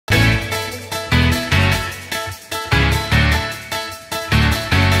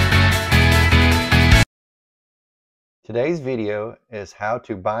Today's video is how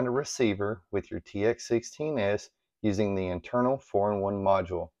to bind a receiver with your TX16s using the internal 4-in-1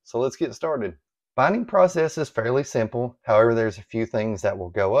 module. So let's get started. Binding process is fairly simple. However, there's a few things that we'll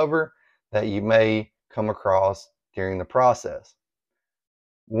go over that you may come across during the process.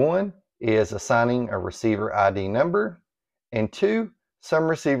 One is assigning a receiver ID number, and two, some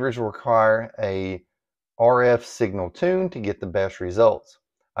receivers require a RF signal tune to get the best results.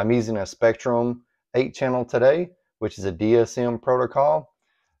 I'm using a Spectrum 8-channel today, which is a DSM protocol.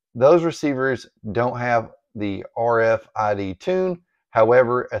 Those receivers don't have the RF ID tune.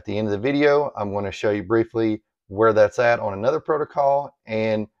 However, at the end of the video, I'm going to show you briefly where that's at on another protocol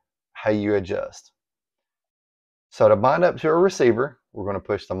and how you adjust. So to bind up to a receiver, we're going to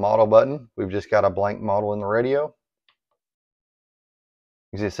push the model button. We've just got a blank model in the radio.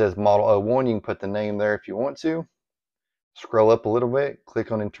 As it says model 01, you can put the name there if you want to. Scroll up a little bit,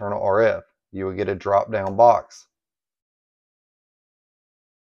 click on internal RF. You will get a drop down box.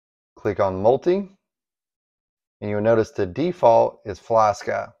 Click on multi, and you'll notice the default is Fly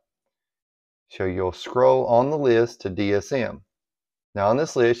Sky. So you'll scroll on the list to DSM. Now on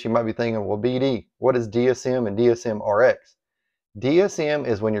this list, you might be thinking, well, BD, what is DSM and DSM RX? DSM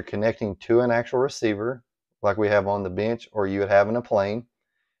is when you're connecting to an actual receiver, like we have on the bench or you would have in a plane.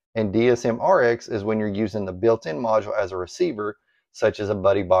 And DSM RX is when you're using the built-in module as a receiver, such as a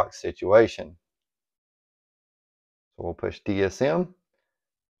buddy box situation. So we'll push DSM.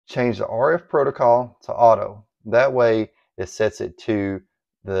 Change the RF protocol to auto. That way it sets it to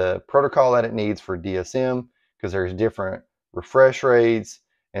the protocol that it needs for DSM, because there's different refresh rates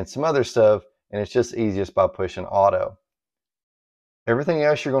and some other stuff, and it's just easiest by pushing auto. Everything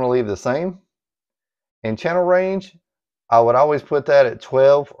else you're going to leave the same. In channel range, I would always put that at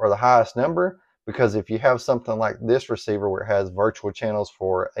 12 or the highest number, because if you have something like this receiver where it has virtual channels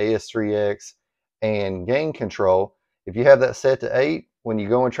for AS3X and gain control, if you have that set to 8, when you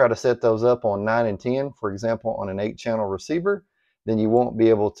go and try to set those up on 9 and 10, for example, on an 8-channel receiver, then you won't be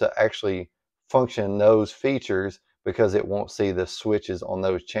able to actually function those features because it won't see the switches on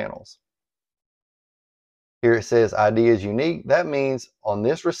those channels. Here it says ID is unique. That means on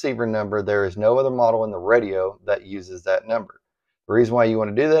this receiver number, there is no other model in the radio that uses that number. The reason why you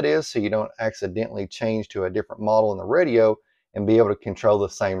want to do that is so you don't accidentally change to a different model in the radio and be able to control the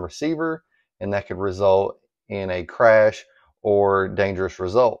same receiver, and that could result in a crash or dangerous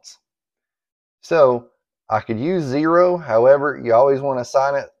results. So I could use 0. However, you always want to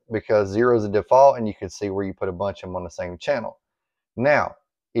assign it because 0 is a default, and you can see where you put a bunch of them on the same channel. Now,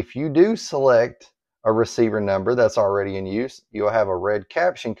 if you do select a receiver number that's already in use, you'll have a red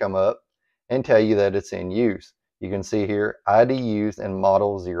caption come up and tell you that it's in use. You can see here ID used and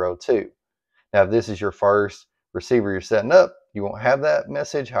model 02. Now, if this is your first receiver you're setting up, you won't have that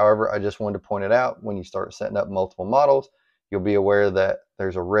message. However, I just wanted to point it out. When you start setting up multiple models, you'll be aware that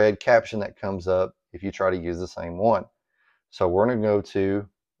there's a red caption that comes up if you try to use the same one. So we're going to go to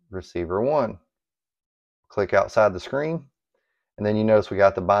receiver 1. Click outside the screen, and then you notice we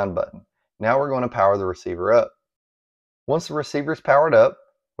got the bind button. Now we're going to power the receiver up. Once the receiver is powered up,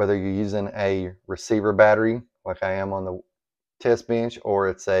 whether you're using a receiver battery like I am on the test bench, or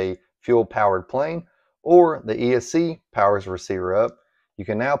it's a fuel powered plane, or the ESC powers the receiver up, you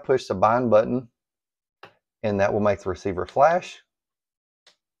can now push the bind button, and that will make the receiver flash.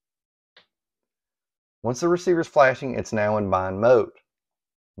 Once the receiver is flashing, it's now in bind mode.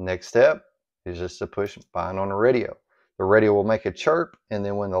 Next step is just to push bind on the radio. The radio will make a chirp, and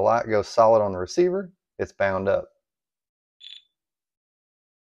then when the light goes solid on the receiver, it's bound up.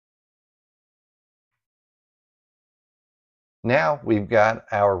 Now we've got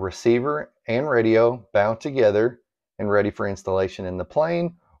our receiver and radio bound together and ready for installation in the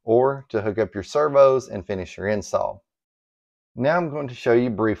plane, or to hook up your servos and finish your install. Now I'm going to show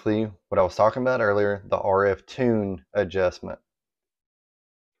you briefly what I was talking about earlier, the RF tune adjustment.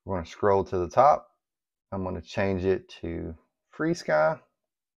 We're going to scroll to the top. I'm going to change it to Free Sky.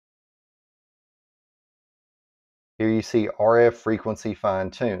 Here you see RF frequency fine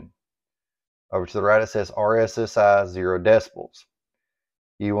tune. Over to the right it says RSSI 0 decibels.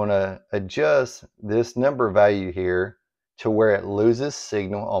 You want to adjust this number value here to where it loses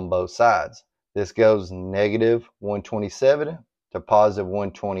signal on both sides. This goes negative 127 to positive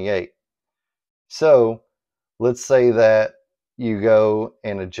 128. So let's say that you go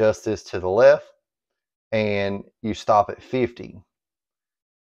and adjust this to the left and you stop at 50.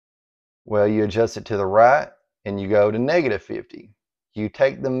 Well, you adjust it to the right and you go to negative 50. You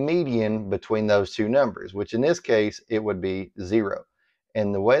take the median between those two numbers, which in this case, it would be 0.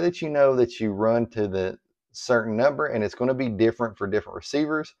 And the way that you know that you run to the certain number, and it's going to be different for different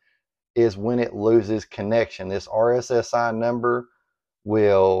receivers, is when it loses connection. This RSSI number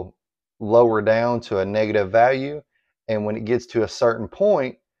will lower down to a negative value, and when it gets to a certain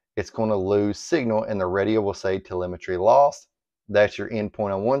point, it's going to lose signal, and the radio will say telemetry lost. That's your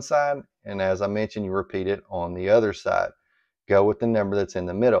endpoint on one side, and as I mentioned, you repeat it on the other side. Go with the number that's in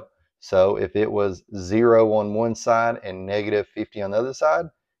the middle. So if it was 0 on one side and negative 50 on the other side,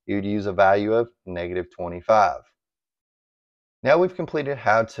 you'd use a value of negative 25. Now we've completed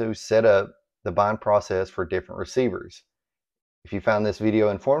how to set up the bind process for different receivers. If you found this video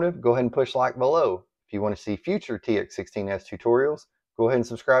informative, go ahead and push like below. If you want to see future TX16s tutorials, go ahead and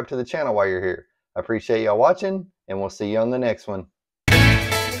subscribe to the channel while you're here. I appreciate y'all watching, and we'll see you on the next one.